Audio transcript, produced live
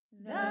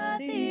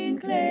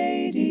Think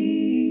Ladies.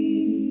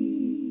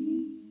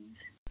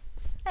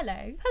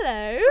 Hello.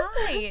 Hello.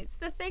 Hi, it's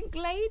the Think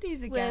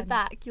Ladies again. We're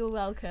back. You're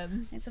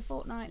welcome. It's a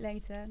fortnight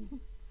later.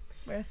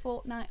 We're a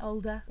fortnight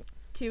older.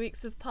 2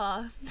 weeks have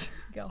passed.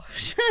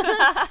 Gosh.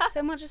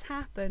 So much has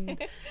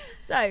happened.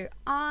 So,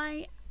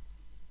 I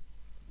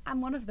am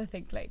one of the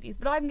Think Ladies,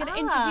 but I'm going to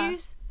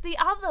introduce the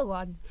other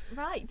one.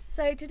 Right.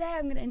 So, today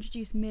I'm going to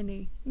introduce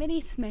Minnie.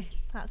 Minnie Smith.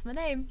 That's my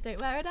name. Don't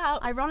wear it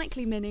out.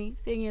 Ironically, Minnie,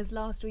 seeing as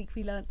last week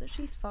we learnt that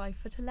she's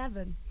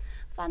 5'11".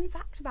 Fun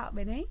fact about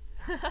Minnie.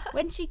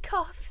 When she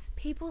coughs,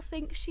 people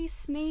think she's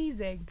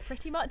sneezing.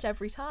 Pretty much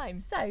every time.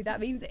 So that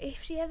means that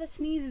if she ever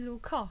sneezes or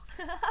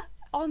coughs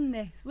on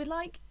this, we'd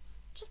like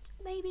just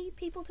maybe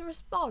people to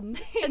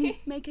respond and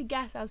make a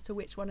guess as to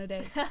which one it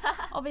is.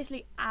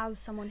 Obviously, as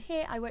someone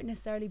here, I won't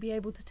necessarily be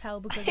able to tell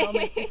because I'll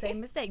make the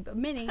same mistake, but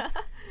Minnie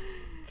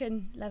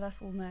can let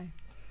us all know.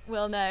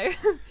 We'll know.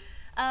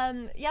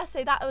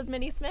 So that was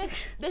Minnie Smith.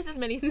 This is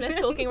Minnie Smith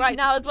talking right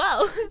now as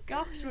well.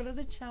 Gosh, what are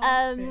the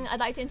chances? I'd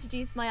like to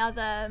introduce my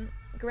other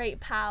great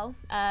pal,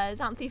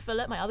 Xanthi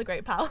Fuller, my other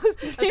great pal, as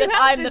if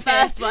I'm the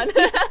first one.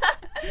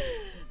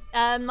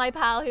 My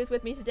pal who's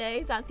with me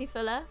today, Xanthi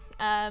Fuller.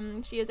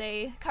 She is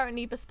a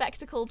currently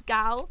bespectacled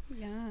gal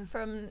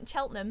from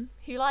Cheltenham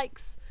who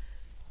likes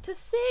to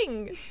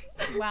sing.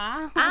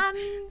 Wow.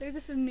 And those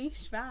are some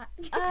niche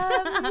facts.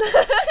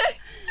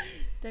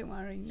 Don't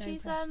worry, no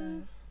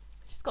pressure.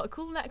 She's got a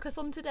cool necklace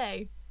on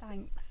today.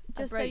 Thanks. Just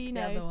I so broke you the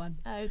know. other one.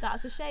 Oh,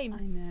 that's a shame. I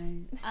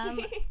know.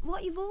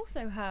 What you've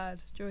also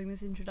heard during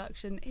this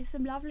introduction is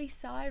some lovely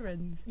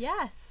sirens.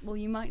 Yes. Well,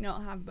 you might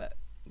not have, but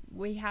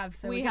we have,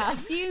 so We we have.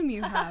 assume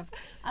you have.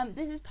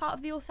 This is part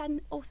of the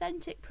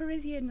authentic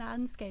Parisian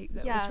landscape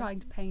that we're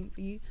trying to paint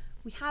for you.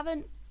 We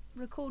haven't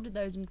recorded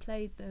those and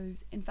played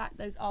those. In fact,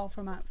 those are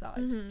from outside,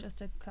 just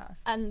to clarify.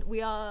 And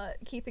we are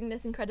keeping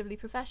this incredibly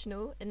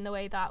professional in the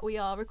way that we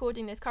are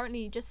recording this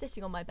currently just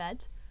sitting on my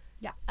bed.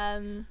 Yeah.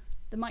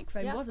 The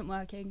microphone Yeah. wasn't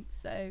working,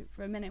 so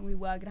for a minute we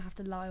were going to have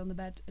to lie on the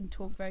bed and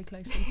talk very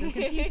closely to the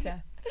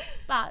computer.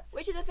 But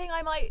which is a thing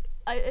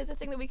is a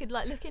thing that we could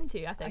look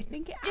into, I think. I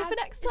think it Yeah, for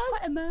adds, next it's time.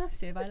 quite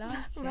immersive. I like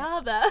it.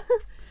 Rather.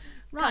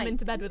 Right. Come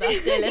into bed with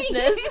us, dear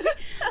listeners.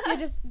 They're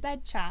just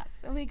bed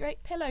chats. It'll be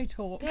great pillow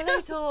talk.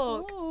 Pillow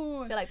talk.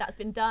 Ooh. I feel like that's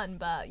been done,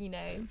 but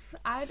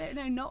I don't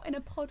know, not in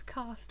a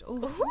podcast or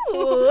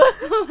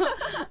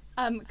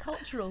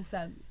cultural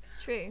sense.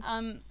 True.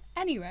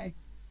 Anyway.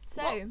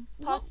 So,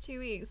 past 2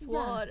 weeks,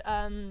 What's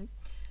well,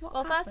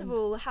 first of happened?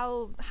 all,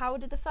 how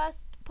did the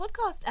first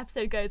podcast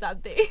episode go,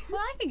 Xanthi?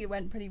 Well, I think it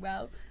went pretty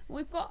well.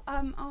 We've got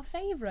our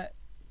favourite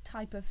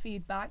type of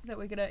feedback that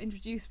we're going to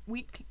introduce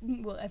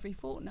every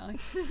fortnight,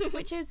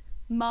 which is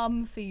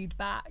mum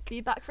feedback.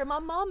 Feedback from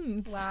our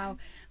mums. Wow.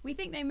 We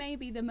think they may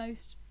be the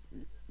most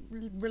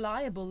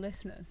reliable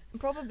listeners.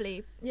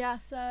 Probably, yeah.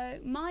 So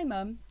my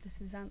mum, this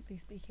is Xanthi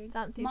speaking.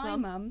 Xanthi's my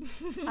mum.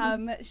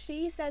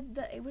 She said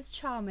that it was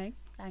charming.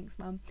 Thanks,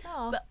 Mum.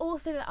 Oh. But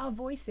also that our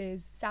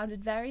voices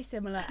sounded very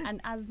similar, and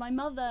as my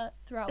mother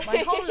throughout my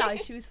whole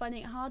life, she was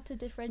finding it hard to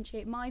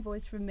differentiate my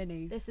voice from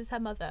Minnie's. This is her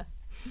mother.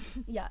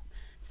 Yeah.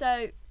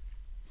 So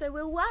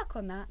we'll work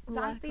on that. We'll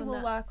work Xanthi on will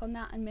that. work on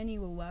that, and Minnie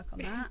will work on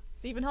that.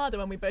 It's even harder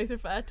when we both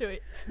refer to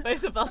it,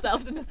 both of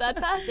ourselves in the third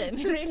person.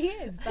 It really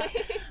is. But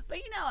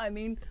you know what I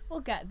mean. We'll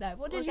get there.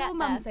 What did We'll your get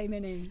mum there. say,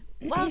 Minnie?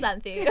 Well,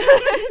 Xanthi.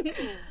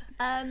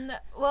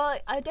 Well,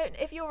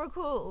 if you'll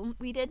recall,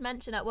 we did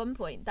mention at one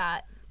point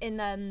that in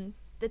the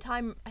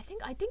time, I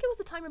think it was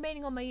the time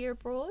remaining on my year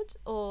abroad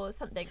or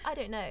something. I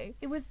don't know.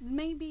 It was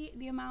maybe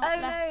the amount Oh,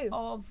 left no.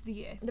 of the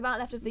year. The amount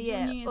left of the It was your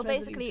year. New Year's Well,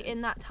 basically, resolution.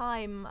 in that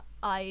time,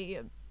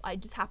 I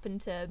just happened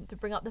to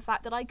bring up the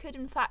fact that I could,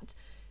 in fact,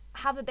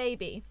 have a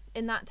baby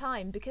in that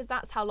time because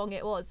that's how long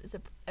it was. It's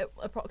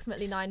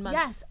approximately 9 months.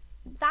 Yes,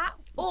 that.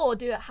 Or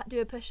do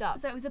a push up.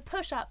 So it was a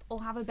push up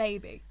or have a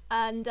baby.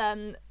 And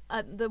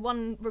the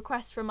one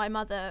request from my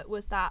mother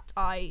was that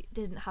I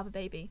didn't have a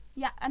baby.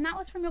 Yeah, and that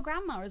was from your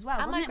grandma as well,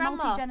 And wasn't my it?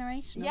 grandma.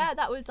 Multi-generational. Yeah,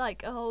 that was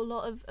like a whole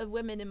lot of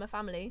women in my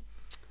family.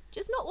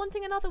 Just not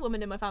wanting another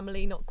woman in my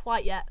family, not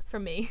quite yet,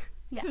 from me.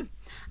 Yeah.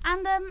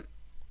 And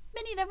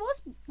Minnie, there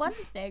was one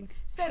thing.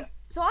 So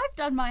I've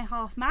done my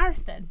half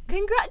marathon.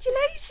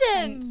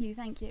 Congratulations!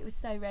 Thank you. It was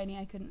so rainy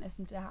I couldn't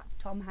listen to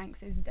Tom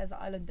Hanks's Desert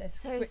Island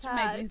Discs, So which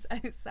sad. made me so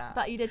sad.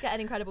 But you did get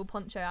an incredible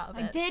poncho out of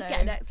it. I did so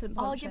get an excellent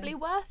poncho. arguably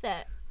worth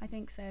it. I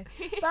think so.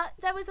 But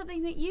there was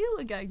something that you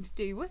were going to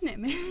do, wasn't it,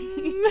 Minnie?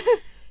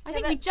 I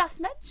think but- we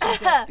just mentioned it.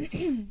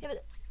 Yeah,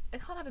 but I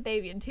can't have a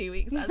baby in 2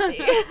 weeks,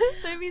 Nancy.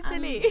 Don't be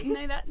silly.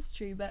 No, that's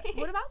true. But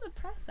what about the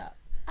press up?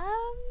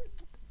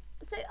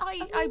 So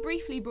I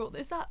briefly brought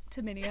this up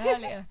to Minnie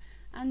earlier,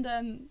 and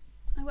I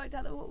worked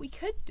out that what we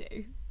could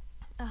do,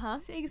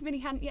 seeing as Minnie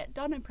hadn't yet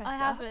done a press up. I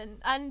haven't,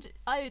 and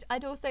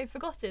I'd also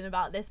forgotten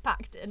about this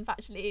pact, and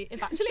actually,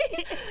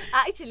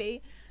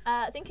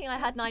 thinking I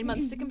had 9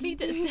 months to complete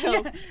it still.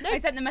 Yeah. No. I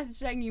sent the message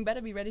saying you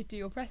better be ready to do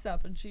your press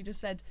up, and she just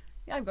said,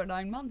 "Yeah, I've got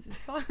 9 months. It's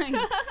fine."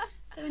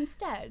 So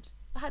instead,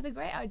 I had the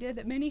great idea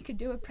that Minnie could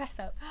do a press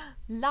up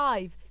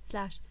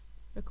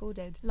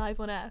live/recorded Live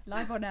on air.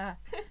 live on air.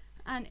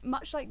 And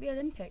much like the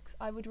Olympics,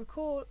 I would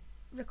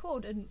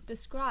record and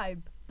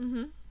describe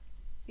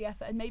the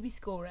effort and maybe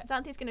score it.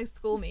 Xanthi's going to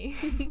school me.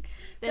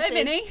 So,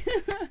 Minnie.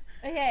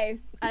 Okay,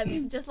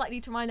 just like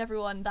need to remind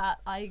everyone that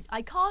I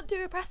can't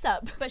do a press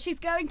up. But she's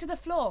going to the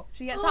floor.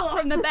 She gets up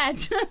from the bed.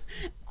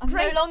 I'm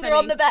no longer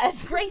on the bed.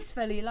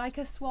 Gracefully, like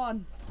a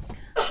swan.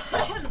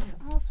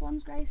 Are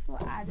swans graceful?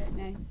 I don't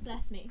know.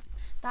 Bless me.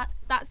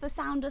 That's the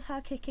sound of her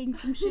kicking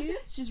some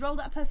shoes. She's rolled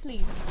up her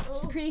sleeves.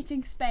 She's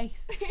creating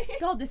space.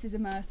 God, this is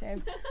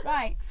immersive.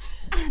 Right,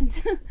 and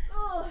Can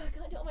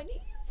I do it on my knees?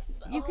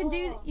 you can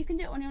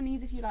do it on your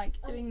knees if you like,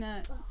 doing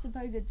the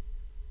supposed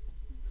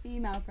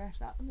female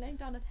press up. I'm laying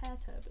down a hair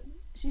turban.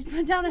 She's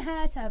put down a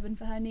hair turban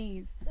for her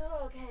knees.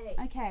 Okay.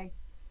 Okay.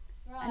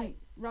 Right. And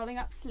rolling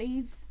up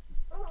sleeves.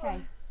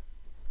 Okay.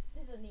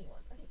 This is a neat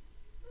one.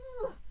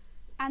 Okay.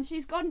 And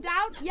she's gone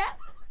down. Yep.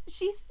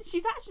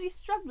 She's actually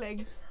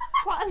struggling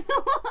quite a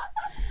lot.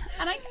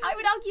 And I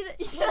would argue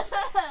that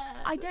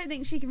I don't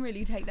think she can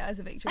really take that as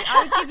a victory.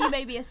 I would give you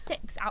maybe a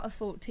 6 out of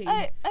 14.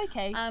 Oh,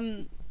 okay.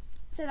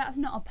 So that's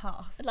not a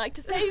pass. I'd like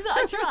to say that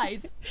I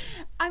tried.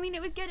 I mean,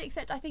 it was good,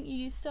 except I think you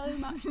used so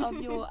much of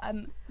your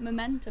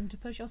momentum to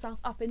push yourself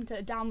up into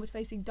a downward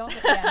facing dog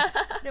at the end.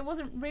 But it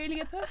wasn't really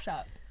a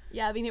push-up.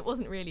 Yeah, I mean, it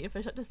wasn't really a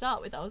push-up to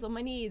start with. I was on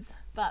my knees,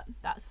 but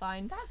that's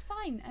fine. That's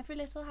fine. Every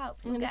little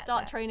helps. I'm going to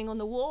start training on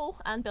the wall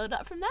and build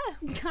up from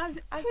there. As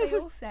they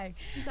all say.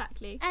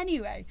 Exactly.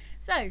 Anyway,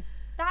 so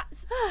that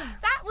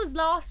was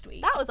last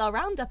week. That was our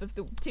roundup of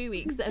the 2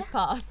 weeks that have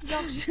passed.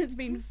 Gosh, it's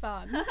been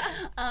fun.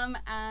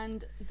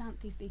 And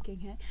Xanthi speaking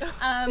here.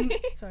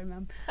 Sorry,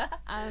 Mum.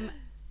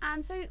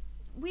 And so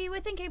we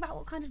were thinking about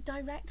what kind of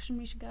direction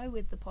we should go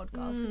with the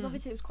podcast, because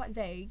obviously it was quite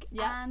vague.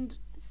 Yeah. And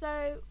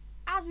so,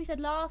 as we said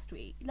last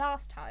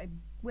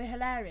time, we're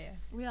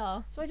hilarious. We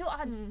are. So I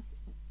thought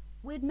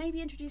we'd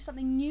maybe introduce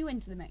something new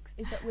into the mix,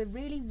 is that we're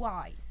really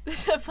wise.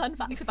 There's a fun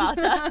fact about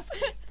us.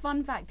 It's a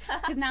fun fact,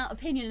 because now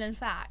opinion and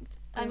fact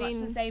are much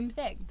the same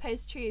thing.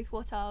 Post-truth,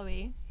 what are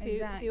we?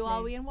 Exactly. Who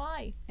are we and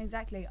why?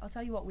 Exactly. I'll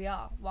tell you what we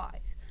are,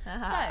 wise.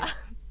 So,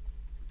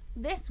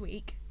 this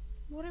week,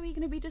 what are we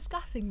going to be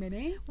discussing,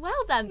 Minnie? Well,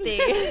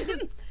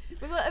 Xanthi,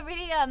 we were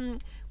really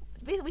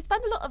we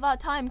spend a lot of our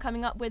time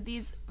coming up with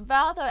these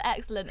rather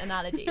excellent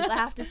analogies, I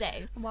have to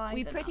say. Wise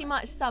we pretty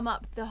much sum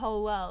up the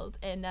whole world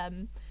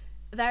in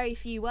very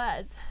few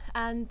words,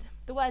 and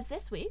the words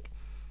this week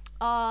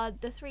are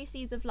the 3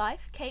 C's of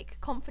life: cake,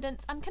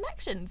 confidence, and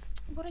connections.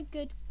 What a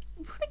good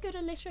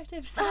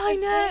alliterative set. I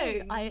know.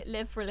 Things. I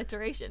live for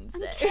alliteration.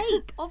 So. And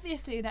cake,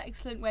 obviously an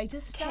excellent way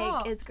to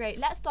start. Cake is great.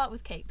 Let's start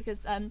with cake,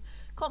 because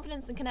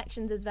confidence and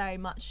connections is very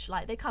much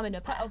like they come in a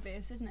pair. Quite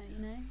obvious, isn't it?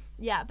 You know.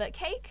 Yeah, but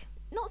cake,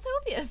 not so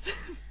obvious.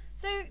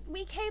 So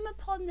we came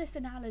upon this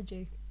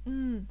analogy.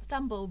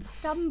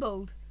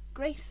 Stumbled.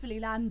 Gracefully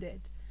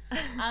landed.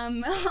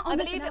 I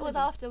believe it was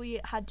after we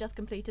had just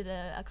completed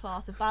a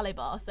class of ballet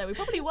bar, so we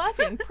probably were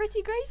feeling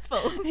pretty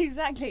graceful.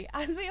 Exactly,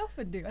 as we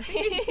often do. I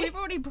think we've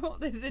already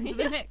brought this into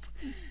the mix.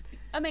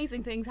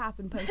 Amazing things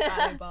happen post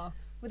ballet bar,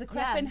 with a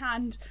crepe in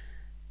hand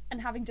and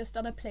having just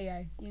done a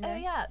plie, you know? Oh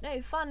yeah,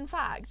 no, fun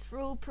fact for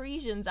all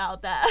Parisians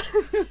out there,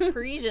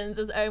 Parisians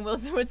as Owen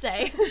Wilson would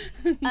say,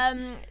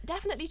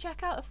 definitely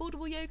check out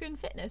Affordable Yoga and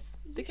Fitness,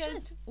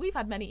 because we've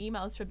had many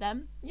emails from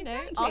them, you know,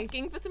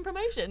 asking for some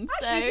promotions.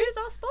 Actually, who's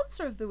our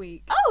sponsor of the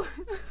week? Oh!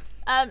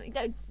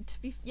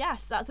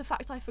 Yes, that's a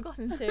fact I've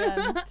forgotten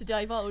to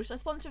divulge. Our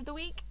sponsor of the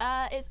week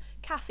is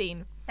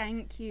caffeine.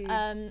 Thank you.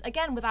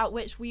 Again, without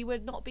which we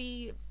would not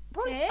be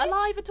probably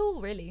alive at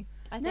all, really.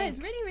 I think. No, it's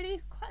really,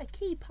 really quite a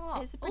key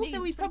part.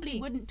 Also, we probably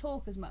wouldn't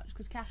talk as much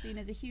because caffeine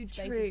is a huge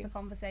basis for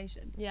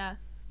conversation. Yeah.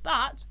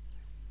 But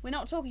we're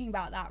not talking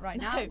about that right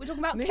now. No. We're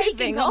talking about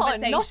cake and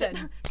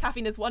conversation.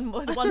 Caffeine is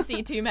one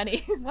C too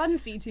many. 1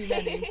 C too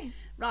many.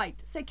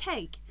 Right. So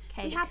cake.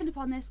 We happened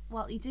upon this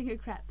while eating a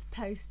crepe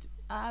post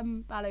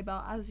ballet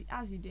bar,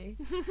 as you do.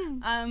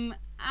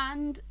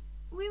 And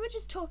we were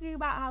just talking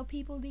about how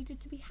people needed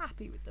to be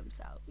happy with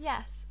themselves.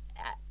 Yes.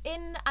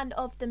 In and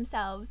of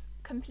themselves,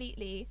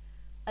 completely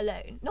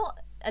alone. Not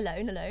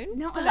alone.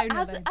 Not but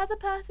alone. as a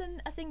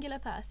person, a singular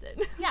person.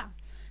 Yeah.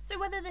 So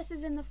whether this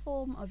is in the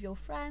form of your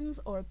friends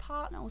or a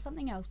partner or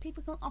something else,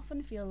 people can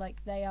often feel like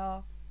they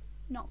are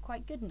not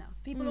quite good enough.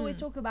 People always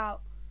talk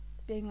about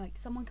being like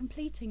someone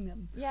completing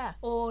them. Yeah.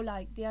 Or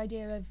like the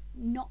idea of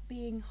not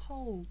being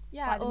whole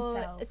by themselves.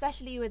 Or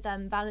especially with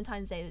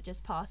Valentine's Day that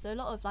just passed. So a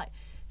lot of like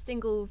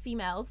single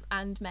females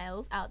and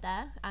males out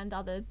there, and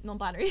other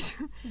non-binaries.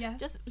 Yeah.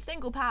 Just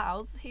single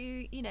pals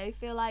who, you know,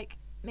 feel like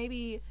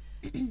maybe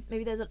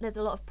there's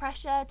a lot of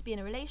pressure to be in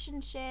a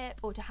relationship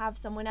or to have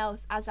someone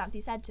else, as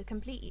Xanthi said, to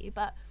complete you,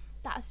 but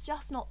that's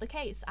just not the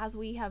case, as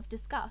we have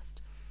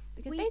discussed,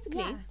 because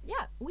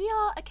we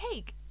are a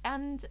cake,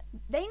 and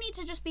they need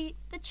to just be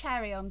the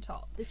cherry on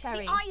top, the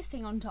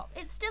icing on top.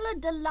 It's still a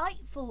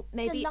delightful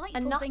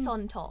a nut thing.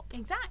 on top.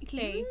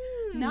 Exactly.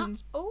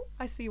 Nut. Oh,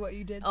 I see what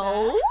you did there.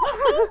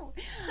 Oh.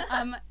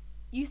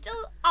 You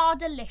still are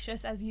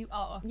delicious as you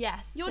are.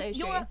 Yes,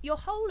 you're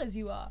whole as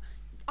you are.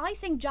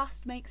 Icing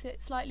just makes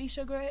it slightly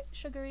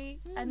sugary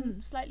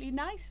and slightly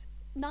nice.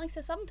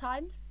 nicer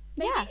sometimes.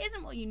 Maybe Yeah. it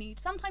isn't what you need.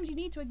 Sometimes you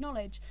need to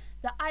acknowledge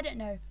that, I don't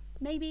know,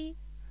 maybe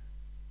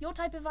your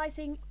type of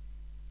icing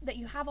that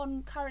you have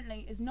on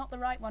currently is not the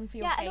right one for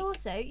your Yeah, cake. and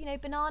also, you know,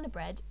 banana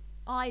bread.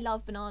 I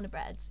love banana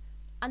bread.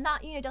 And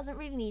that, you know, doesn't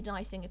really need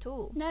icing at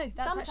all. No,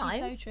 that's Sometimes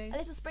actually so true. a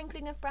little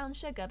sprinkling of brown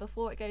sugar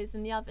before it goes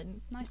in the oven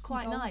Nice is and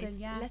quite golden, nice.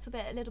 yeah.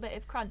 A little bit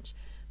of crunch,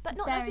 but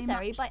not Very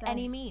necessary much by so.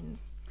 any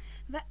means.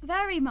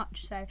 Very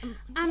much so.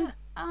 And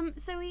yeah.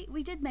 so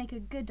we did make a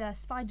good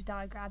spider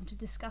diagram to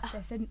discuss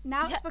this, and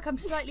now Yeah. it's become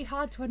slightly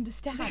hard to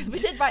understand. We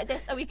did write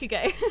this a week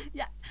ago.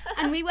 Yeah,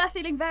 and we were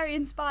feeling very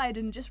inspired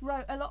and just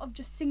wrote a lot of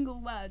just single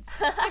words.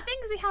 So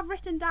things we have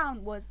written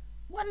down was,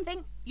 one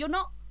thing, you're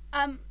not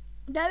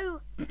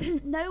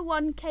no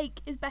one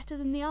cake is better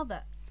than the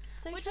other,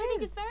 So which true. I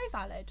think is very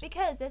valid.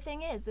 Because the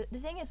thing is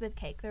with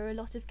cake, there are a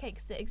lot of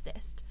cakes that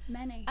exist.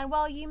 Many. And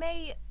while you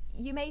may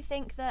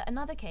think that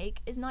another cake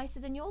is nicer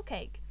than your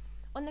cake,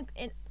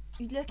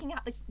 you're looking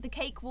at the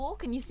cake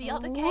walk and you see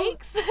other Ooh.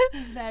 cakes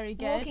Very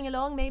good. walking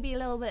along, maybe a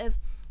little bit of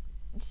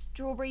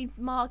strawberry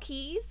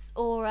marquise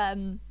or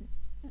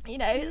you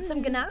know,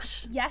 some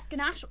ganache. Yes,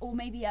 ganache, or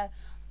maybe a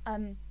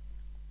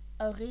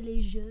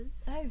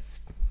religieuse. Oh,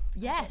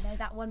 yes. No,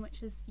 that one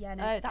which is no.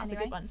 Oh, that's anyway.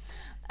 a good one.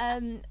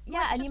 Yeah,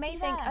 Might and just you may be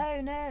think, there.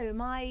 oh no,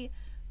 my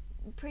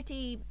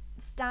pretty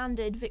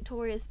standard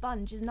Victoria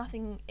sponge is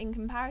nothing in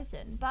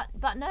comparison.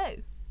 But no,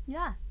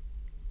 Yeah.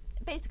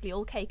 basically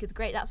all cake is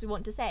great. That's what we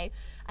want to say.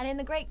 And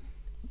in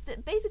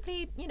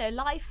basically, you know,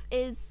 life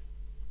is.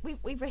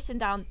 We've written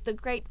down the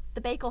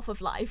Bake Off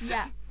of life.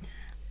 Yeah.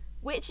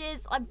 Which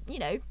is, you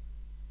know,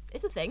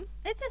 it's a thing.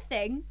 It's a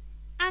thing.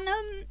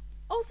 And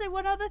also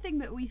one other thing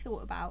that we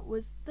thought about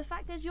was the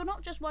fact is you're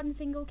not just one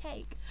single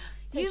cake.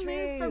 So you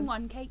move true. from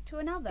one cake to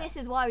another. This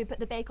is why we put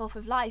the Bake Off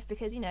of life,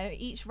 because, you know,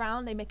 each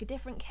round they make a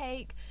different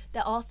cake.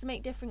 They're asked to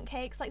make different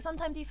cakes. Like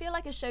sometimes you feel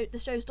like the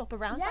showstopper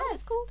round. Is that what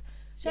it's Yes. called?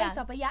 Yeah.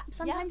 Showstopper, yeah.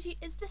 Sometimes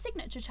it's the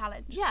signature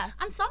challenge. Yeah.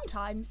 And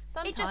sometimes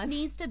it just Sometimes.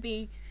 needs to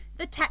be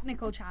the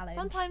technical challenge.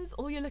 Sometimes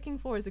all you're looking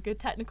for is a good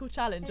technical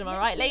challenge. It Am I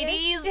right,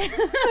 literally ladies?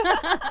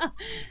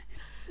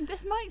 is.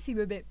 This might seem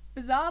a bit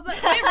bizarre,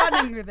 but we're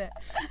running with it.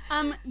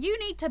 You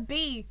need to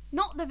be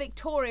not the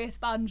Victoria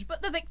sponge,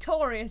 but the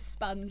victorious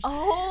sponge.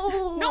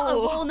 Oh. Not a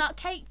walnut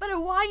cake, but a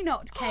why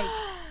not cake.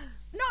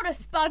 Not a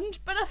sponge,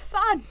 but a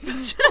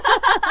fudge.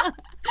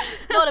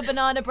 Not a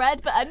banana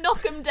bread, but a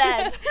knock 'em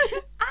dead.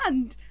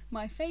 And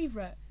my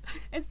favourite,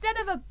 instead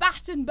of a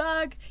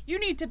Battenberg, you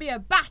need to be a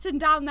batten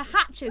down the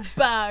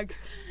hatchesberg.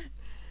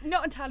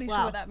 Not entirely sure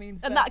Wow. what that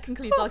means. And but that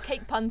concludes our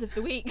cake puns of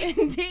the week.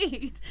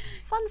 indeed.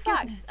 Fun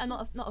fact, Goodness. and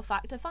not a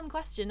fact, a fun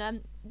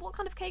question. What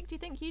kind of cake do you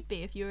think you'd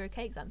be if you were a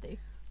cake, Xanthi?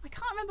 I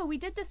can't remember. We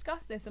did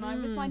discuss this, and I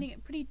was finding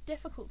it pretty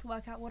difficult to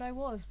work out what I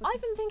was. I've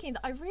because- been thinking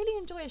that I really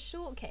enjoy a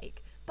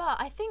shortcake, but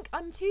I think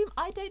I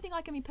don't think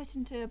I can be put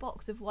into a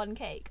box of one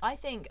cake. I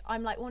think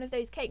I'm like one of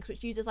those cakes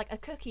which uses like a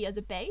cookie as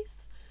a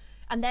base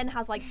and then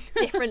has like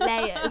different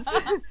layers.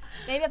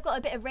 Maybe I've got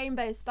a bit of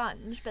rainbow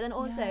sponge, but then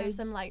also Yeah.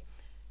 some like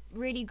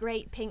really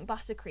great pink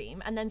buttercream,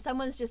 and then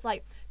someone's just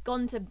like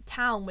gone to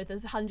town with the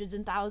hundreds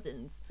and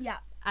thousands. Yeah.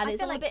 And I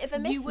it's feel all a bit of a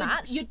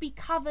mismatch. You'd be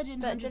covered in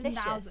but hundreds and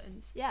delicious.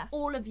 thousands. Yeah.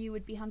 All of you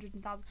would be hundreds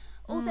and thousands.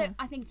 Also,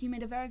 I think you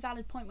made a very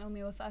valid point when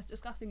we were first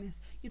discussing this.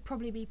 You'd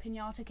probably be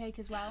pinata cake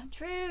as well.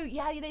 True.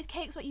 Yeah, those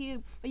cakes where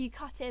you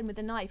cut in with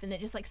a knife and it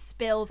just like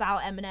spills out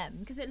M&Ms.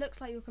 Because it looks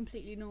like you're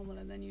completely normal,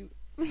 and then you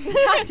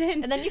cut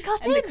in. And then you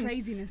cut and in. the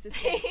craziness is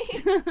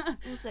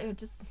Also,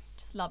 just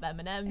love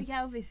M&Ms.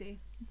 Yeah, obviously.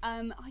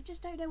 I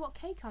just don't know what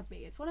cake I'd be.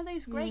 It's one of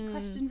those great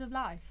questions of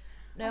life.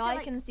 No, feel I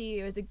like- can see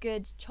you as a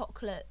good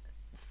chocolate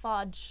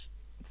fudge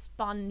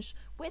sponge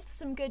with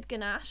some good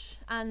ganache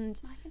and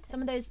I can take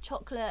some of those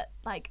chocolate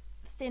like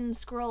thin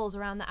scrolls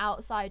around the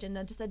outside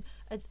and just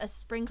a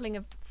sprinkling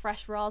of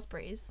fresh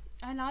raspberries.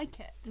 I like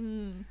it.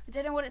 Mm. I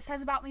don't know what it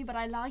says about me, but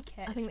I like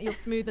it. I think that you're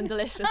smooth and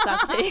delicious,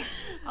 Xanthi.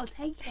 I'll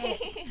take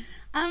it.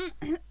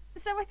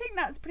 So I think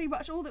that's pretty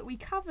much all that we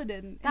covered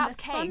in That's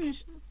the cake.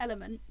 sponge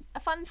element. A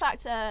fun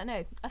fact,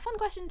 no, a fun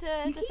question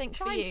to You keep think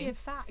for trying you. to give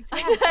facts.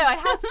 I know, I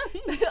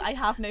have, I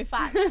have no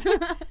facts.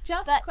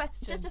 Just But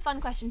questions. just a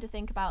fun question to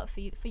think about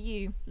for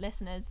you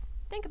listeners.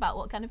 Think about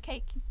what kind of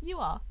cake you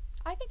are.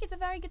 I think it's a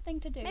very good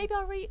thing to do. Maybe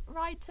I'll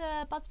write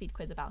a BuzzFeed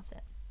quiz about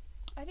it.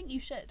 I think you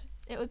should.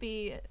 It would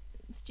be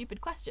stupid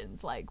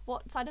questions like,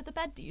 what side of the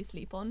bed do you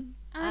sleep on?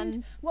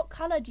 And what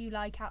colour do you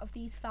like out of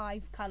these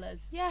 5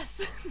 colours?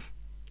 yes,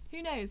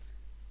 who knows?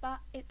 But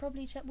it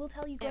probably will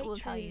tell you great It will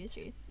truths. tell you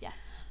the truth.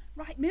 Yes.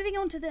 Right, moving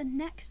on to the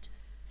next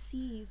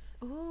C's.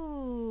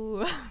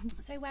 Ooh.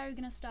 So where are we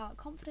going to start?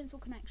 Confidence or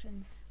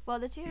connections? Well,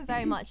 the two are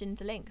very much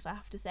interlinked, I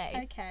have to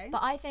say. Okay.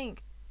 But I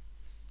think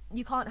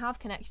you can't have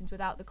connections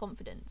without the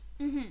confidence.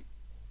 Mm-hmm.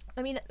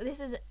 I mean, this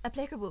is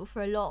applicable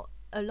for a lot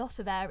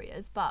of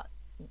areas, but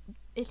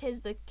it is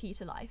the key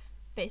to life,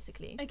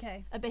 basically.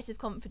 Okay. A bit of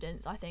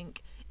confidence, I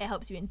think. It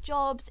helps you in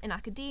jobs, in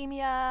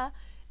academia,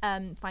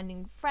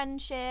 finding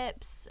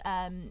friendships,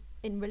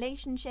 in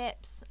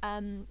relationships.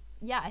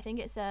 Yeah, I think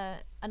it's an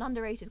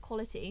underrated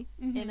quality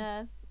in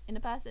a in a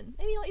person.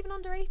 Maybe not even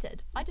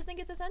underrated. I just think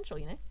it's essential,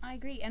 you know? I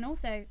agree, and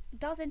also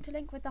does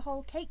interlink with the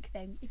whole cake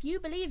thing. If you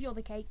believe you're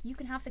the cake, you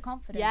can have the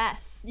confidence.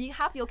 Yes, you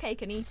have your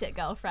cake and eat it,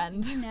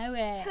 girlfriend. You know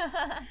it.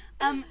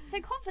 So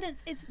confidence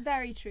is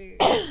very true.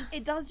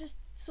 It does just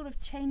sort of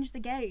change the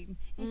game.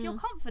 If you're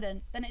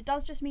confident, then it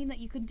does just mean that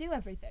you can do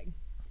everything.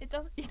 It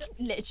does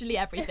Literally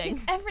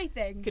everything.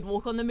 everything. Could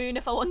walk on the moon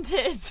if I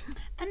wanted.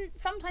 And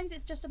sometimes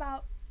it's just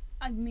about,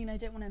 I mean, I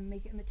don't want to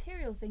make it a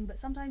material thing, but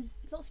sometimes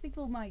lots of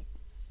people might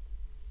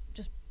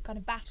just kind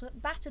of batter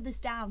this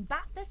down.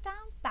 Batter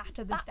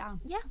this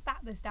down? Yeah. Bat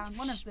this down.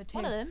 One of the two.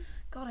 One of them.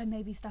 God, I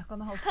may be stuck on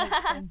the whole cake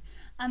thing.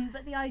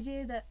 But the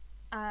idea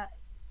that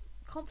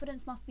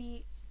confidence must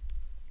be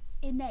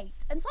innate.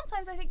 And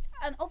sometimes I think,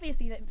 and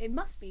obviously that it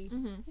must be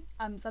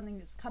something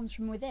that comes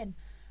from within.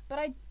 But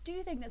I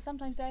do think that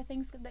sometimes there are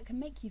things that can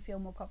make you feel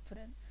more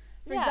confident.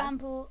 For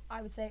example,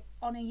 I would say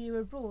on a year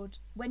abroad,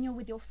 when you're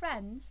with your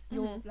friends,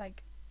 you're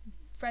like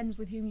friends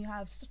with whom you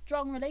have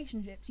strong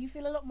relationships, you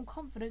feel a lot more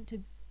confident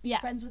to be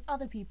friends with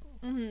other people.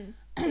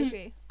 So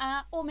true.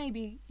 Or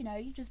maybe, you know,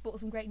 you just bought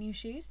some great new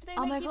shoes. Do they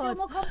Oh make my you God.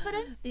 feel more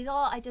confident? These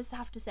are, I just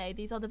have to say,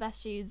 these are the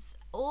best shoes,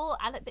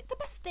 and the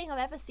best thing I've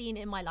ever seen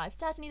in my life.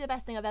 Certainly the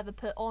best thing I've ever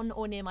put on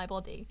or near my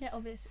body. Yeah,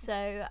 obviously.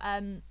 So,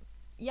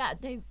 yeah,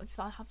 no,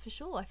 for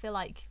sure. I feel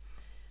like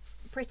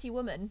pretty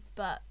woman,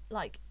 but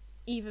like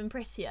even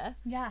prettier,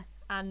 Yeah.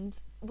 and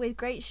with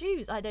great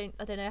shoes. I don't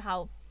know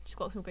how she's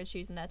got some good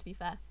shoes in there, to be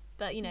fair,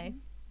 but you know,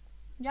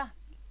 Yeah.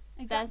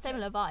 Exactly. they're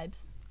similar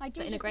vibes, I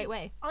do but in a just great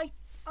think way.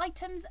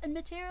 Items and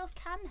materials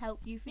can help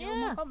you feel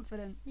Yeah. more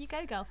confident. You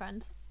go,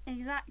 girlfriend.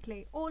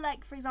 Exactly. Or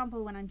like, for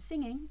example, when I'm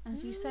singing,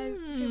 as you so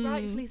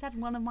rightfully said,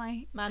 one of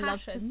my Man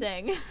loves to passions,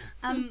 sing.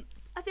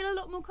 I feel a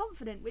lot more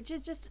confident, which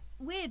is just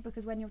weird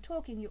because when you're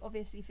talking, you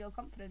obviously feel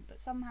confident,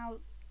 but somehow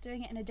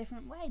doing it in a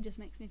different way just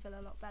makes me feel a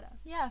lot better.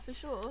 Yeah, for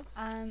sure.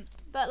 But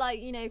But like,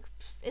 you know,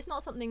 it's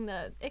not something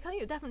that it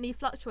definitely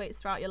fluctuates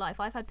throughout your life.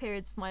 I've had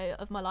periods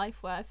of my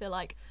life where I feel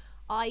like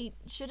I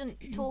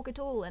shouldn't talk at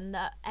all, and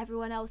that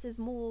everyone else is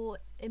more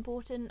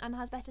important and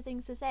has better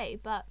things to say.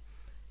 But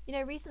you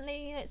know,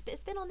 recently, you know,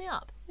 it's been on the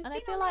up, It's and I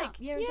been feel on the like up,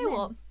 year of you the know Min.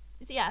 what?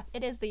 Yeah,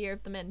 it is the year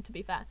of the Min, to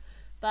be fair.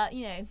 But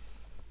you know,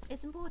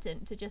 it's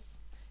important to just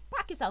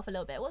back yourself a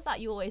little bit. What's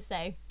that you always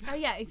say? oh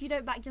yeah, if you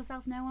don't back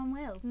yourself, no one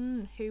will.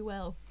 Who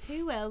will?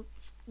 Who will?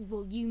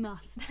 Well, you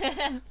must.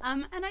 And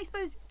I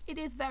suppose it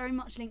is very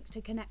much linked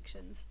to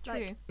connections.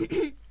 True.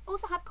 Like,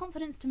 also have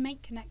confidence to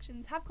make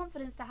connections. Have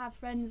confidence to have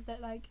friends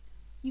that like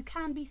you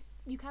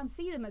can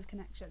see them as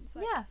connections.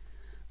 Like,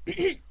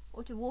 Yeah.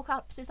 Or to walk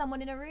up to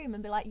someone in a room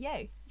and be like,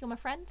 "Yo, you're my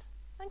friend,"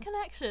 and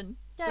connection.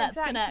 Yeah, Let's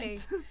exactly.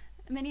 connect.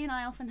 Minnie and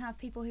I often have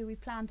people who we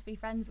plan to be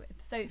friends with,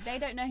 so they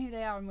don't know who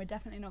they are, and we're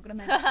definitely not going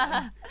to mention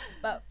them.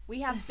 But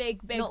we have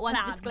big Not one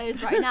to plans.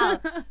 disclose right now.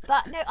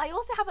 But no, I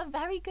also have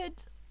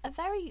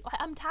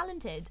I'm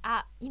talented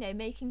at, you know,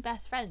 making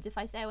best friends. If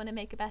I say I want to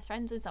make a best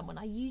friend with someone,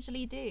 I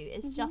usually do.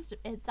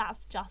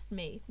 That's just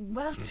me.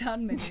 Well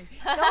done, Minnie.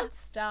 Gold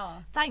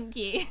star. Thank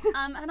you.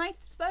 And I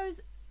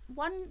suppose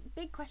one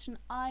big question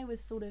I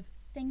was sort of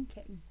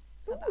thinking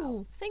about.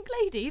 Ooh, think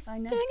ladies. I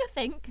know. Doing a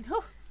think.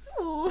 Oh,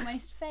 Ooh.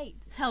 almost fate.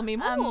 Tell me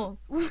more.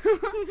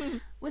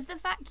 Was the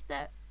fact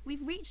that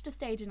we've reached a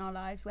stage in our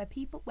lives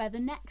where the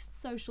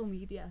next social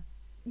media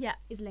Yeah.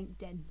 is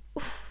LinkedIn.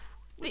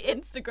 The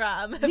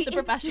Instagram of The the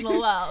professional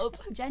world.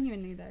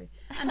 Genuinely though.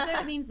 And so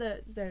it means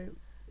that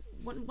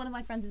one of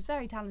my friends is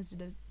very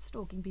talented at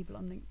stalking people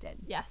on LinkedIn.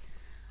 Yes.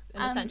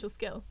 An essential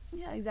skill.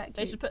 Yeah, exactly.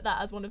 They should put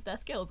that as one of their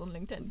skills on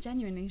LinkedIn.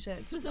 Genuinely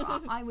should.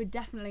 I would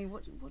definitely,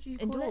 what do you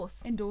call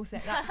Endorse. it? Endorse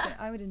it. That's it.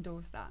 I would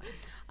endorse that.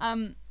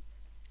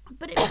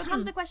 But it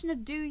becomes a question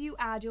of, do you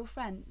add your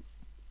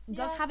friends?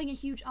 Does Yeah. having a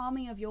huge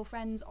army of your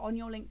friends on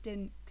your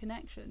LinkedIn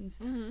connections,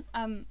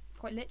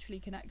 quite literally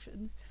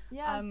connections,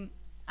 Yeah.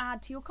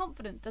 add to your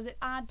confidence? Does it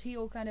add to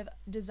your kind of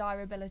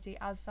desirability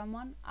as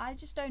someone? I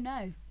just don't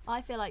know.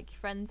 I feel like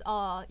friends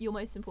are your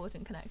most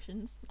important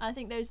connections. I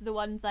think those are the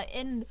ones that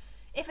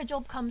if a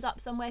job comes up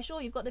somewhere,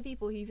 sure, you've got the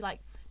people who you've like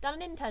done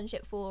an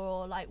internship for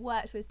or like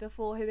worked with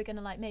before who are going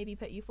to like maybe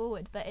put you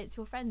forward, but it's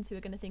your friends who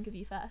are going to think of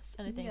you first.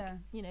 And I think,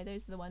 you know,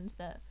 those are the ones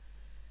that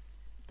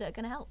are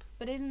going to help.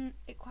 But isn't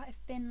it quite a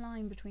thin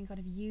line between kind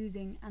of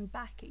using and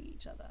backing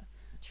each other?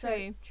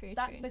 True.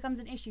 That becomes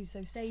an issue.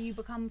 So say you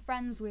become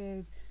friends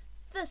with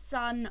the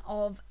son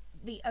of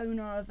the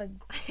owner of a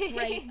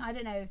great, I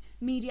don't know,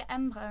 media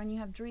empire, and you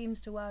have dreams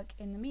to work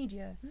in the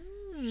media.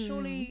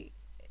 Surely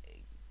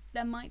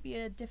there might be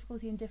a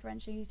difficulty in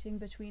differentiating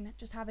between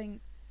just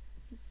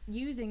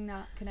using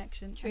that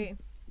connection and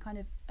kind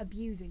of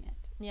abusing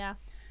it. Yeah.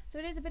 So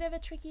it is a bit of a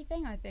tricky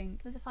thing, I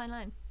think. There's a fine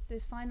line.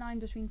 This fine line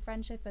between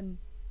friendship and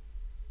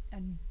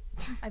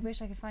I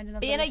wish I could find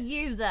another. Being a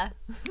user.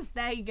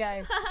 There you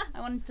go. I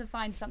wanted to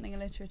find something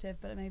alliterative,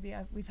 but maybe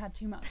we've had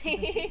too much.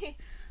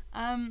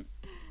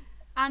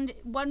 And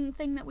one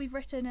thing that we've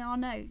written in our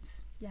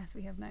notes, yes,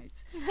 we have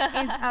notes,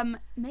 is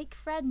make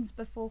friends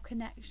before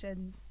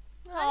connections.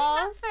 I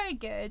think that's very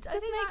good. I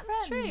think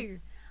that's true.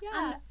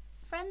 Yeah. And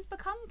friends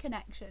become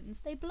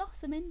connections. They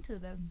blossom into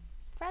them.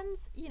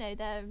 friends, you know,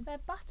 they're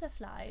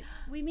butterflies.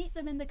 We meet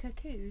them in the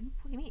cocoon.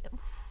 we meet.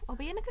 Are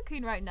we in a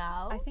cocoon right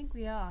now? I think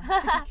we are.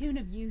 The cocoon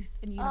of youth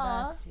and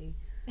university.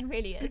 It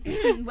really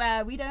is.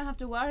 Where we don't have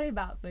to worry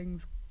about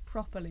things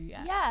properly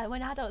yet. Yeah,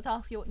 when adults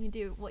ask you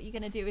what you're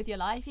going to do with your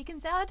life, you can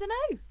say, I don't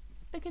know.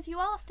 Because you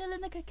are still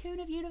in the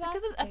cocoon of university.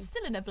 Because I'm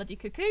still in a bloody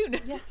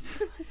cocoon. Yeah,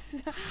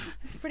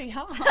 it's pretty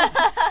hard.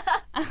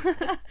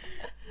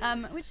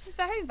 Which is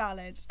very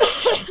valid.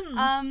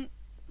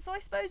 So I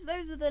suppose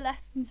those are the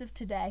lessons of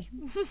today.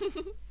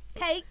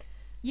 Cake.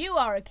 You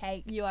are a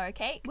cake. You are a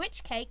cake.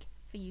 Which cake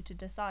for you to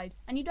decide.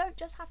 And you don't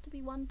just have to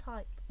be one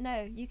type.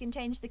 No, you can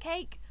change the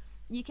cake.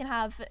 You can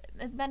have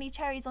as many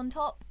cherries on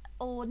top,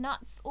 or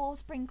nuts, or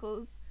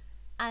sprinkles,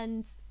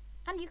 and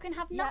you can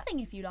have nothing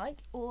if you like,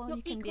 or you're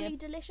you can equally be a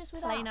delicious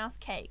with plain ass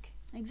cake.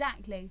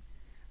 Exactly.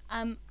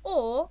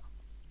 Or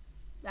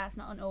that's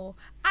not an or.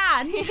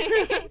 And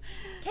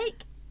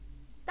cake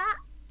that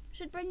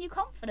should bring you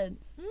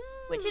confidence,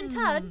 which in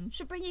turn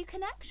should bring you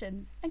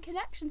connections. And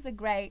connections are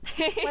great,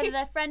 whether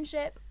they're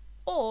friendship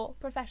or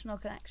professional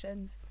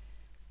connections.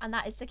 And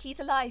that is the key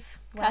to life,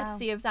 Wow.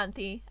 courtesy of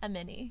Xanthi and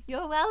Minnie.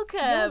 You're welcome.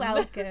 You're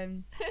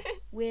welcome.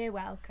 We're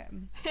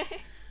welcome.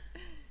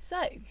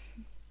 So,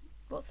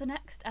 what's the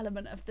next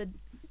element of the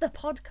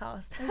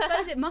podcast? I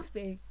suppose it must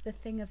be the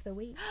thing of the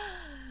week.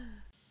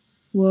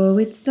 Whoa,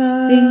 it's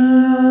the thing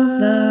of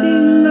the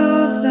thing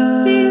of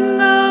the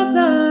thing of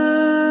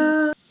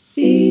the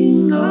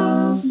thing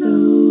of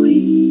the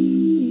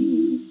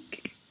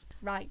week.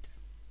 Right.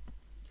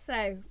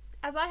 So,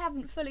 as I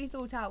haven't fully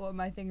thought out what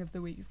my thing of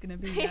the week is going to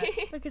be yet,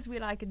 because we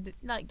like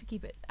to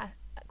keep it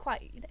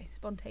quite,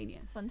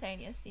 spontaneous.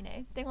 Spontaneous,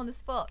 thing on the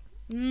spot.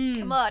 Mm.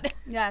 Come on.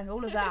 Yeah,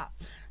 all of that.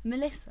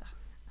 Melissa.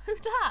 Who's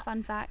that?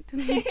 Fun fact.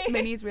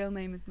 Minnie's real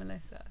name is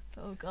Melissa.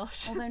 Oh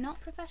gosh. Although not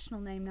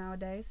professional name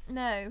nowadays.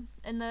 No,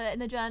 in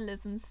the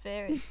journalism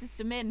sphere, it's just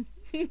a Min.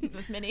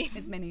 It's Minnie.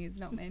 It's Minnie, it's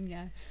not Min,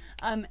 yeah.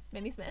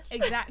 Minnie Smith.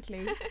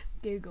 Exactly.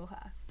 Google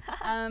her.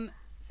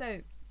 So,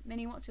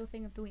 Minnie, what's your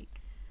thing of the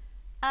week?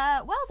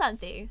 Well,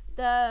 Xanthi,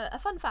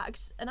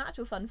 an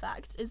actual fun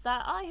fact, is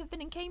that I have been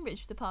in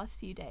Cambridge for the past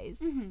few days.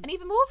 Mm-hmm. An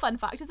even more fun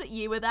fact is that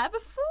you were there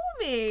before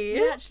me.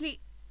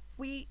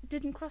 We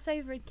didn't cross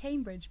over in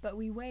Cambridge, but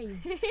we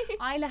waved.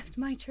 I left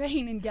my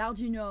train in Gare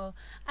du Nord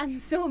and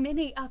saw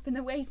Minnie up in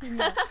the waiting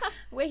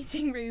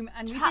room,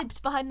 and Trapped we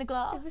did. behind the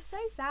glass. It was so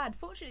sad.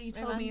 Fortunately, you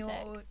told me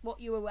Romantic. what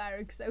you were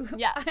wearing, so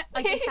Yeah.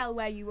 I could tell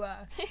where you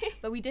were.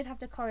 But we did have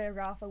to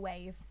choreograph a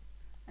wave,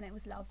 and it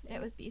was lovely.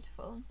 It was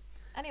beautiful.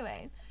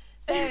 Anyway,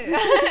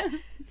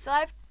 so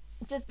I've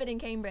just been in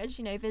Cambridge,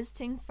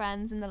 visiting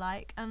friends and the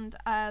like, and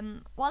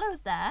while I was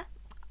there,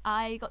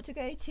 I got to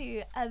go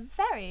to a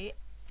very,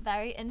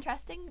 very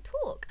interesting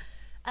talk.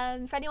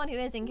 For anyone who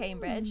is in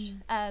Cambridge,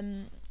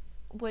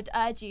 would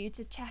urge you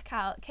to check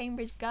out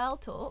Cambridge Girl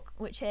Talk,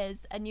 which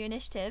is a new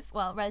initiative,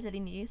 well, relatively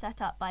new,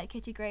 set up by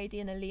Kitty Grady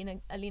and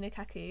Alina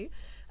Kaku,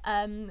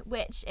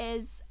 which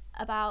is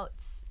about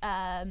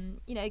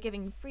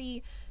giving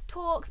free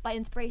talks by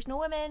inspirational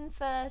women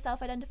for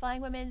self-identifying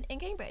women in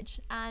Cambridge.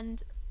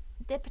 And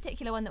the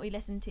particular one that we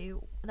listened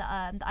to,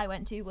 that I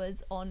went to,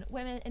 was on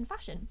women in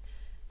fashion,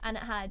 and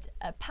it had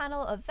a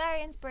panel of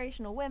very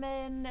inspirational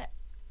women,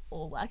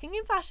 all working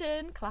in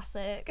fashion,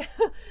 classic,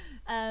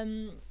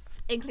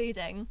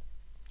 including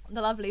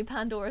the lovely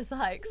Pandora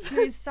Sykes,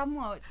 who is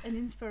somewhat an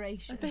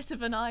inspiration. A bit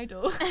of an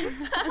idol.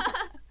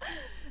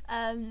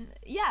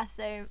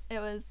 So it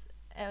was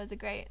a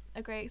great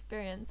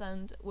experience,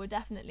 and we'll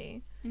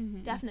definitely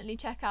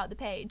check out the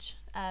page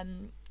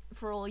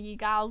for all you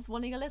gals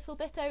wanting a little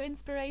bit of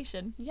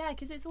inspiration. Yeah,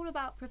 because it's all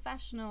about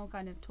professional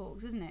kind of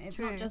talks, isn't it? It's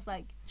True. not just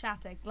like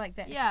chatting like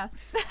this. Yeah.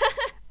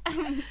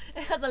 It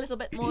has a little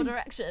bit more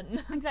direction.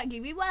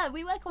 Exactly. We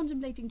were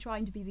contemplating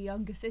trying to be the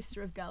younger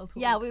sister of Girl Talk.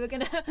 Yeah, we were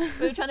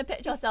trying to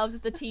pitch ourselves as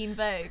the teen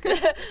Vogue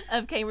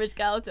of Cambridge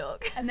Girl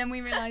Talk. And then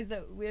we realised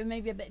that we were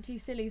maybe a bit too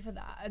silly for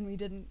that, and we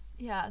didn't.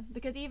 Yeah,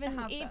 because even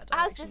have that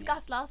as direction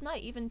discussed last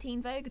night, even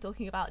Teen Vogue are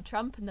talking about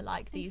Trump and the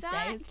like these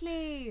days.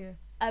 Exactly.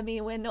 I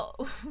mean, we're not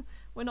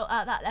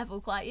at that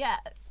level quite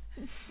yet,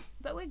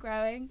 but we're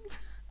growing.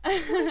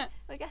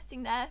 We're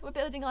getting there. We're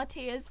building our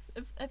tiers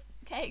of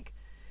cake.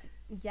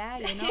 Yeah,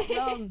 you're not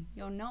wrong.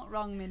 You're not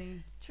wrong,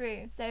 Minnie.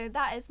 True. So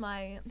that is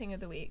my thing of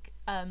the week.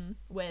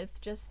 With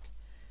just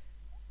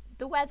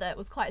the weather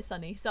was quite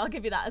sunny, so I'll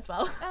give you that as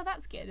well. Oh,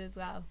 that's good as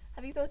well.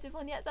 Have you thought of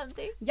one yet,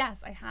 Xanthi?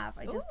 Yes, I have.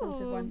 I just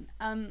thought of Ooh. one.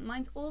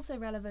 Mine's also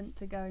relevant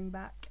to going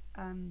back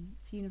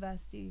to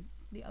university,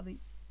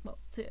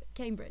 to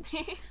Cambridge.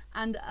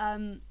 And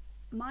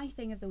my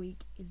thing of the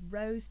week is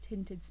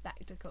rose-tinted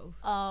spectacles.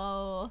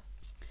 Oh.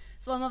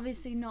 So I'm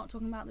obviously not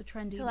talking about the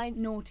trendy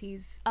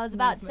noughties. I was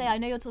about to say, I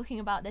know you're talking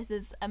about this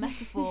as a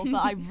metaphor, but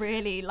I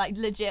really,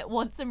 legit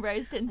want some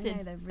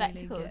rose-tinted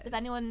spectacles. Really If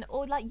anyone,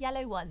 or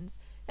yellow ones.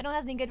 If anyone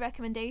has any good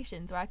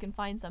recommendations, or I can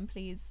find some,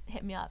 please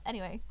hit me up.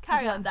 Anyway,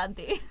 carry on,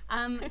 Xanthi.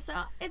 So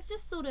it's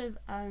just sort of,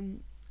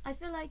 I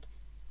feel like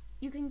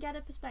you can get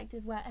a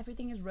perspective where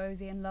everything is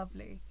rosy and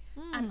lovely,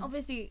 And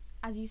obviously,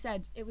 as you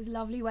said, it was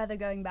lovely weather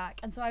going back,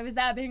 and so I was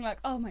there being like,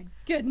 oh my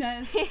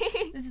goodness,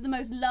 this is the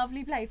most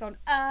lovely place on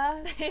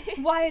earth.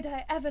 Why did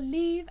I ever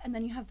leave? And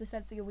then you have the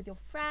sense that you're with your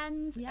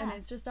friends, and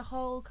it's just a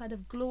whole kind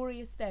of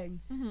glorious thing.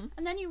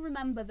 And then you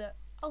remember that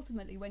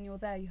ultimately when you're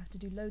there you have to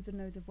do loads and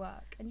loads of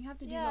work, and you have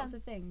to do lots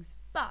of things.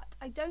 But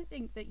I don't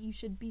think that you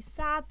should be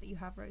sad that you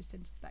have rose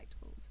tinted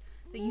spectacles,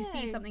 that you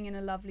see something in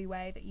a lovely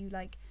way, that you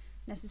like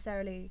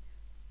necessarily,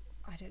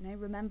 I don't know,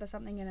 remember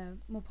something in a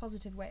more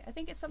positive way. I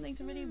think it's something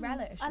to really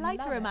relish. I and like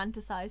to love it.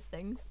 romanticize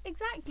things.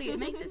 Exactly, it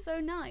makes it so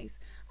nice.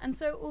 And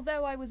so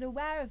although I was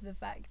aware of the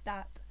fact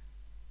that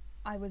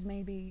I was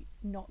maybe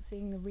not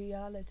seeing the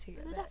reality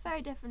of It's it.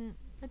 a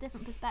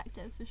different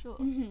perspective for sure.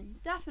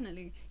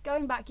 Definitely.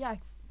 Going back,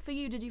 for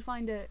you, did you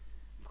find it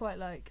quite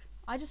like,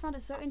 I just found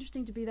it so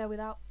interesting to be there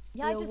without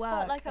Yeah, I real just work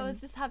felt like I and- was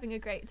just having a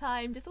great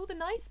time, just all the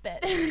nice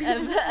bits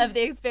of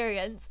the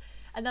experience.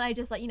 And then I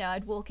just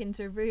I'd walk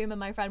into a room and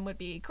my friend would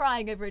be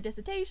crying over a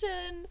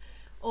dissertation,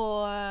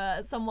 or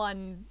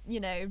someone,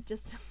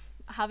 just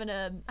having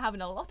a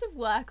lot of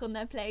work on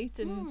their plate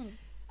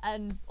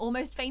and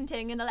almost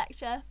fainting in a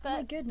lecture. Oh my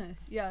But goodness,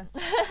 yeah.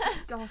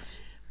 Gosh.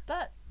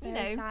 but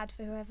Very sad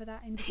for whoever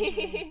that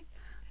individual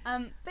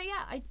is. But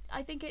yeah,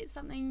 I think it's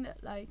something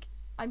that, like,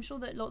 I'm sure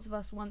that lots of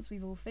us, once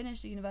we've all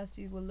finished at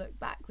university, will look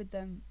back with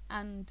them,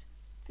 and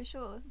for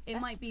sure, it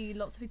might be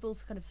lots of people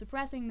kind of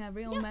suppressing their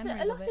real Yes, but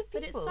memories a lot of it, of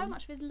but it's so people-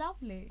 much of it's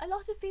lovely. a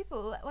lot of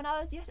people when I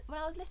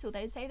was little,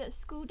 they'd say that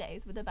school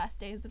days were the best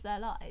days of their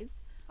lives.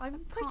 I'm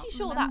pretty can't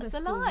sure remember that's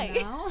a school lie.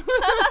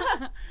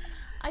 now.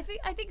 I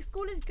think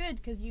school is good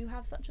because you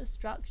have such a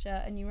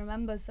structure and you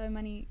remember so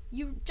many.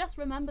 You just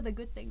remember the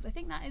good things. I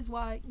think that is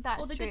why.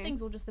 That's or the true. good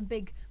things, or just the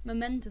big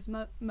momentous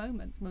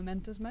moments.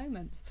 Momentous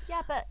moments.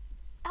 Yeah, but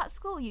at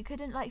school you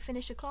couldn't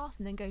finish a class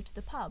and then go to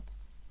the pub.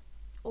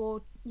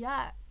 Or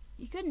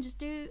you couldn't just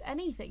do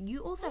anything.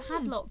 You also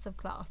had lots of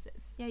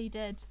classes. Yeah, you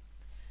did.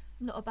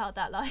 I'm not about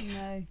that life.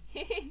 No,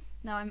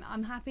 no,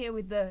 I'm happier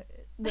with the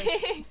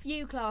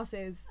few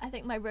classes. I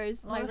think my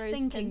rose lot of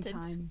thinking tinted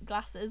time.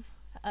 glasses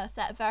are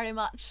set very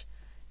much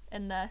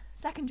in the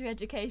secondary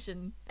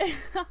education,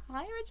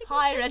 Higher education.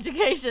 higher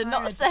education, Higher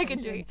not education.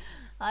 secondary,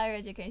 higher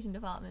education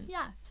department.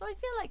 Yeah, so I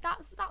feel like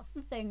that's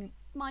the thing,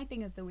 my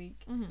thing of the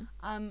week.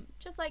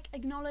 Just like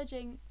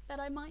acknowledging that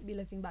I might be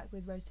looking back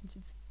with rose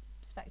tinted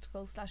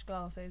spectacles /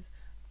 glasses,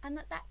 and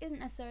that isn't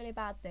necessarily a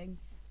bad thing.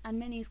 And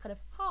Minnie's kind of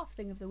half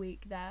thing of the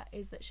week there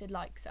is that she'd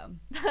like some.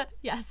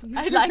 Yes,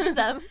 I'd like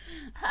some.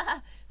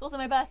 It's also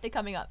my birthday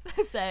coming up,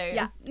 so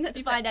if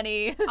you so find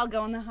any, I'll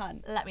go on the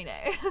hunt. let me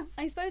know.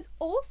 I suppose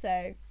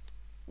also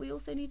we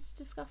also need to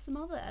discuss some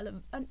other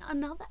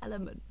another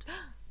element,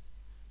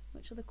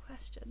 which are the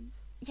questions.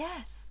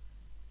 Yes,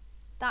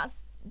 that's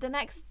the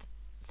next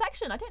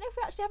section. I don't know if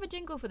we actually have a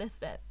jingle for this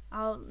bit.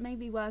 I'll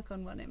maybe work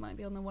on one. It might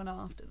be on the one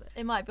after this.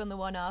 It might be on the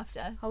one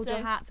after. Hold So-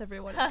 your hats,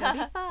 everyone. It's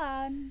gonna be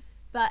fun.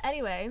 But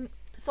anyway,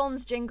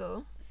 Son's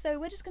jingle. So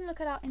we're just going to look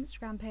at our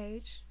Instagram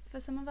page for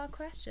some of our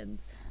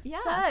questions. Yeah.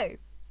 So,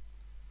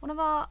 one of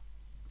our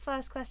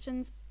first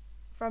questions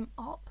from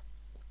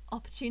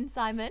Opportune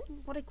Simon.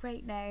 what a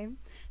great name,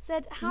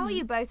 said, "How are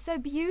you both so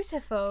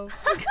beautiful?"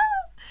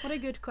 What a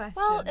good question.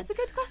 Well, it's a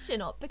good question,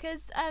 Op,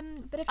 because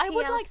Bit of I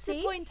would like to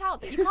TLC. point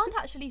out that you can't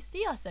actually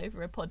see us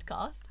over a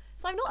podcast,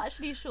 so I'm not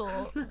actually sure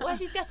where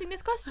she's getting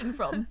this question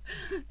from.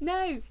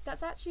 No,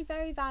 that's actually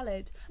very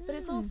valid. But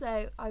it's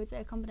also, I would say,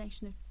 a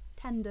combination of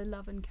tender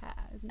love and care,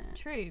 isn't it?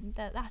 True,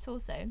 that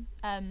also.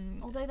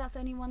 Although that's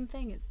only one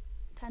thing, it's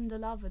tender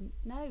love and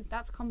no,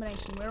 that's a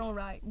combination. We're all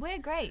right. We're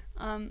great.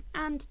 And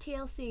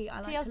TLC,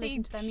 I like TLC, to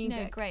listen to their music.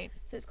 no, great.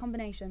 So it's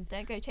combination.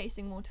 Don't go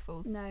chasing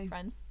waterfalls, No.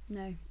 friends.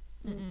 No,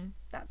 Mm-mm.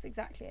 that's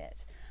exactly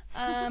it.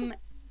 And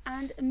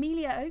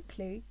Amelia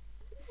Oakley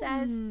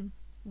says,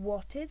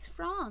 "What is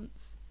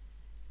France?"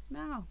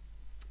 Now,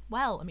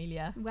 Well,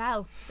 Amelia.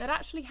 well, that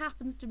actually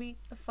happens to be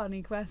a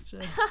funny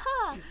question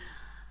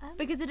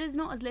because it is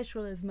not as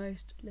literal as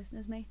most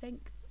listeners may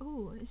think.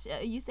 Oh,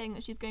 are you saying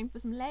that she's going for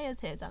some layers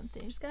here,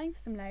 something? She's going for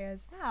some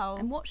layers. Wow.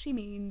 And what she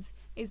means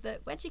is that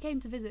when she came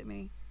to visit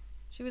me,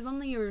 she was on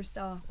the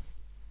Eurostar,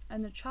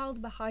 and the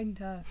child behind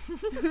her,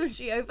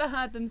 she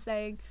overheard them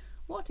saying,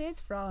 "What is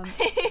France?"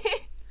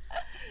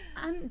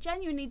 and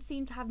genuinely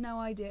seemed to have no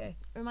idea.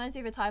 Reminds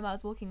me of a time I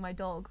was walking my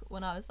dog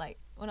when I was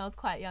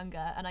quite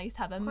younger, and I used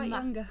to have a Quite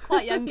younger.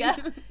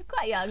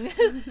 quite young.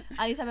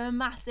 I used to have a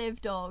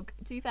massive dog.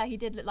 To be fair, he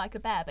did look like a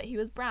bear, but he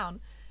was brown.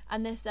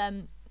 And this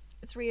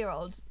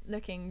 3-year-old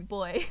looking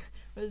boy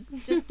was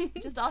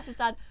just asked his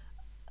dad,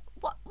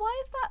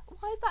 why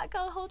is that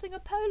girl holding a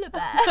polar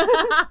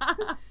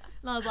bear?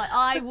 And I was like,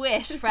 I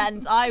wish,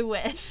 friends, I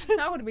wish.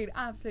 That would have been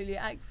absolutely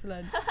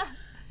excellent.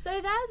 So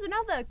there's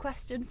another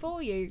question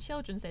for you.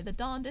 Children say the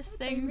darndest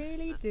They things.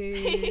 really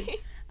do.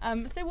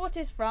 So what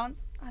is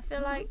France? I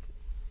feel like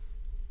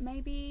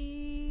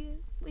maybe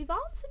we've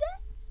answered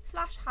it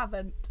 /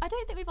 haven't. I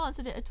don't think we've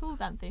answered it at all,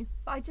 Xanthi.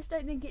 But I just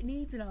don't think it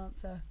needs an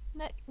answer.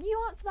 No,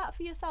 you answer that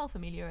for yourself,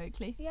 Amelia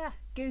Oakley. Yeah,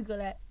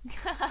 Google it.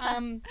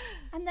 And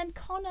then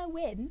Connor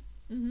Wynne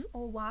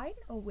or wine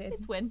or win?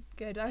 It's win.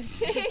 Good. I was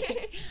just thinking,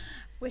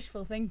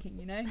 wishful thinking,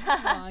 you know.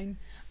 Wine.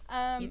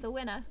 He's a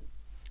winner.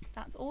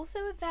 That's also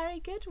a very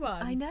good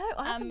one. I know.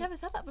 I've never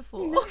said that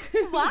before. No.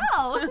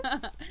 Wow.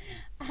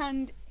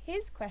 And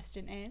his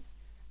question is,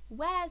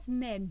 where's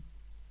Min?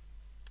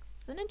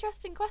 It's an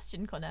interesting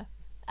question, Connor.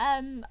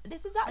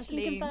 This is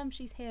actually. I can confirm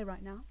she's here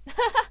right now.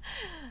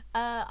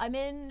 I'm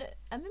in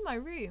my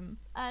room,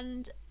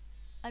 and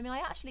I mean I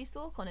actually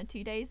saw Connor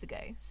 2 days ago.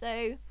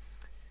 So,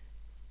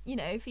 you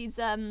know, if he's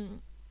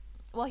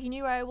well, he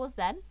knew where I was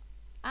then,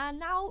 and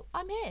now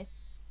I'm here.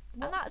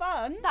 What and that's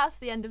fun. That's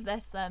the end of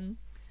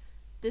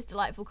this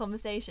delightful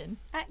conversation.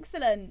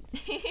 Excellent.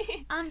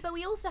 But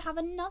we also have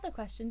another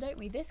question, don't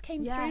we? This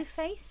came through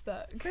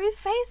Facebook. Through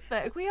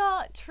Facebook, we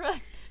are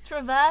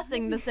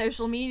traversing the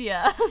social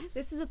media.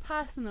 This was a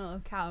personal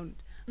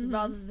account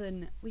rather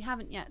than, we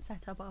haven't yet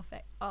set up our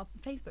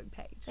Facebook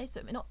page.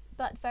 Facebook,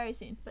 but very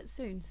soon. But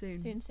soon.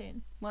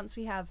 Soon. Once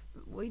we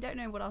don't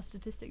know what our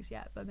statistics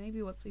yet, but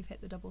maybe once we've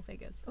hit the double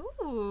figures.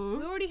 Ooh.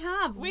 We already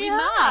have. We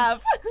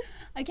have.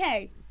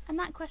 Okay, and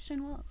that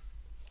question was?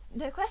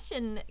 The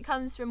question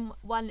comes from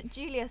one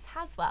Julius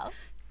Haswell.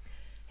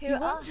 Do you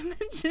want to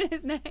mention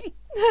his name?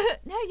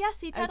 No, yes,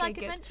 he said okay, I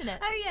could mention it.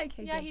 Oh yeah,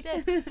 okay. Yeah,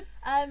 good. he did.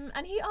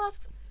 And he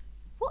asks,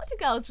 what do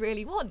girls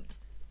really want?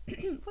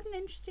 What an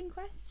interesting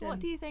question. What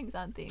do you think,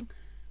 Xanthi?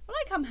 Well,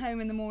 I come home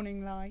in the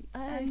morning light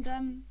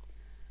and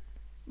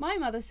my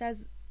mother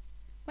says,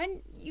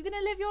 when you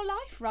gonna live your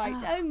life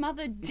right? Oh,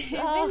 mother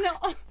dear, we're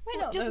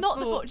not just not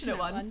the fortunate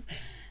ones.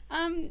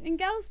 And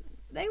girls,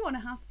 they want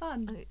to have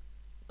fun.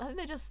 I think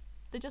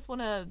they just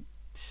want to have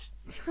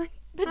fun.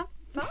 They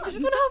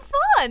just want to have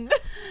fun.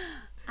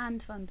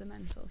 And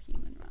fundamental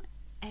human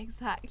rights.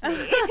 Exactly.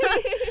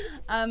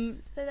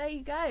 So there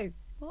you go.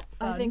 What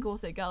fun. I think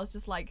also girls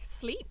just like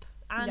sleep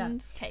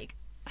and cake.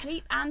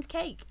 Sleep and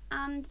cake.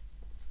 And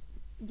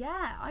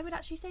yeah, I would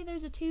actually say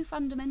those are two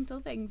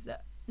fundamental things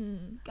that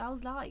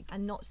girls like.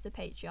 And not the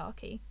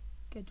patriarchy.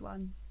 Good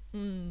one.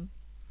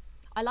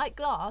 I like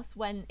glass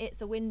when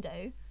it's a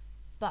window,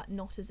 but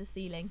not as a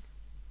ceiling.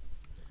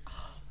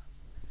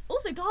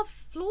 Also, glass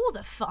floors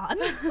are fun.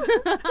 I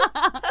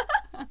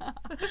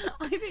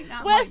think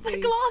that Where's might the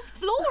be... glass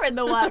floor in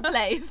the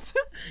workplace?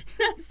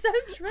 That's so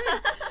true.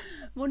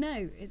 Well,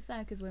 no, it's there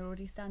because we're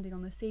already standing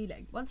on the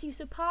ceiling. Once you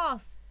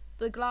surpass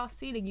the glass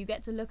ceiling, you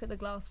get to look at the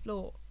glass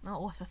floor. Oh,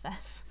 what a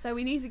fess. So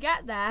we need to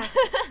get there,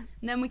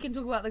 and then we can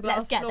talk about the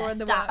glass floor in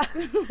the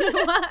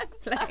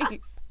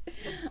workplace.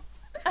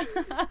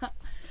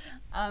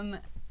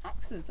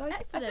 Excellent. So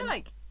I feel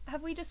like,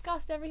 have we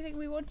discussed everything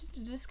we wanted to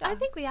discuss? I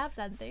think we have,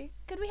 Xanthi.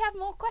 Could we have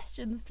more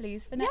questions,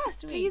 please, for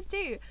next week? Yes, please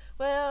do.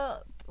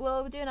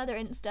 We'll do another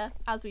Insta,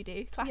 as we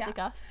do. Classic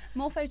us.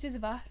 More photos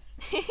of us.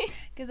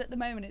 Because at the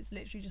moment it's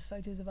literally just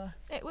photos of us.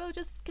 It will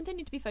just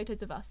continue to be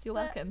photos of us. You're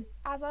welcome.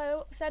 As I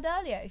said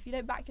earlier, if you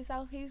don't back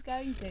yourself, who's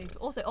going to?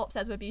 Also, Op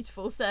says we're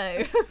beautiful,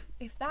 so...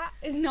 If that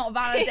is not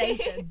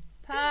validation.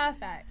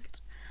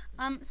 Perfect.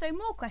 So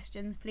more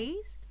questions,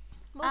 please.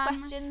 More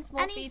questions,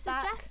 more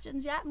feedback. Any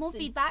suggestions, more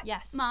feedback?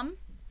 Yes. Mum,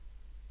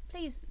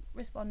 please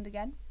respond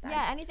again. Thanks.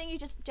 Yeah, anything you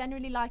just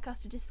generally like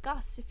us to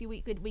discuss. If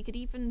we could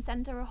even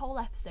send her a whole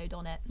episode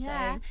on it.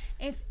 Yeah.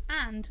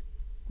 And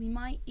we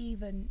might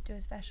even do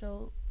a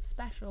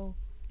special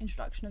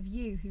introduction of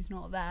you who's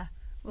not there.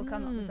 We'll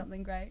come up with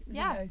something great. Who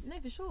knows? No,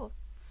 for sure.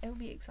 It'll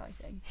be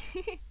exciting.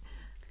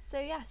 So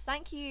yes,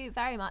 thank you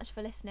very much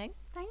for listening.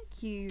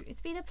 Thank you.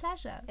 It's been a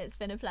pleasure. It's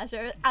been a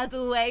pleasure, as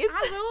always.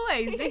 As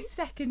always, this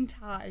second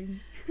time.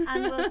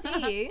 And we'll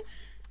see you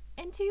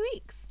in 2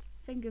 weeks.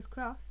 Fingers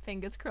crossed.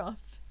 Fingers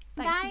crossed.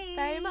 Thank you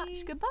very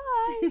much.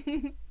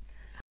 Goodbye.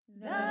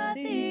 The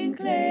Think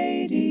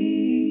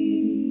Lady.